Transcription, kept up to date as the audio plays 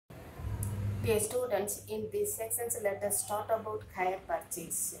Dear students, in this section, let us talk about hire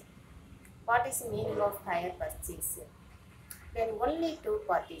purchase. What is the meaning of hire purchase? When only two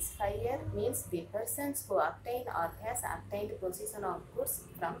parties, hire means the persons who obtain or has obtained possession of goods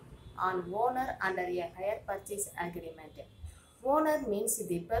from an owner under a hire purchase agreement. Owner means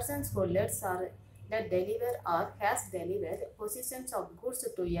the persons who lets or that deliver or has delivered possessions of goods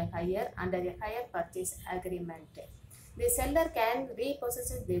to a hire under a hire purchase agreement. The seller can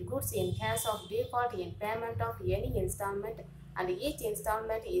repossess the goods in case of default in payment of any installment, and each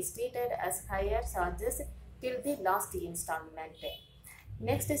installment is treated as hire charges till the last installment.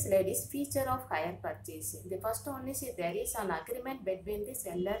 Next slide is feature of hire purchase. The first one is there is an agreement between the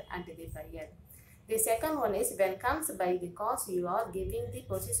seller and the buyer. The second one is when comes by the cause you are giving the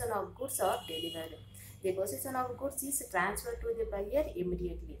possession of goods or delivered. The possession of goods is transferred to the buyer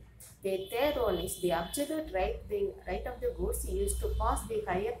immediately. The third one is the absolute right, the right of the goods used to pass the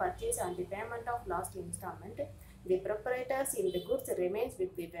hire purchase and the payment of last installment. The proprietors in the goods remains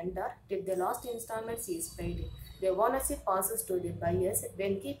with the vendor till the last installment is paid. The ownership passes to the buyers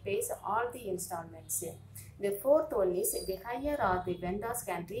when he pays all the installments. The fourth one is the hire or the vendors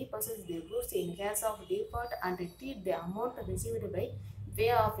can repossess the goods in case of default and treat the amount received by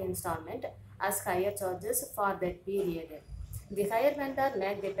way of installment as hire charges for that period. The hire vendor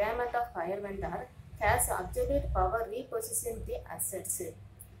make the payment of hire vendor has absolute power repossessing the assets.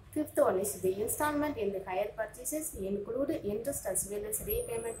 Fifth one is the installment in the hire purchases include interest as well as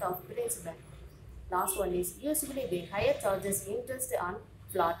repayment of principal. Last one is usually the hire charges interest on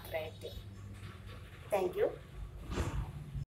flat rate. Thank you.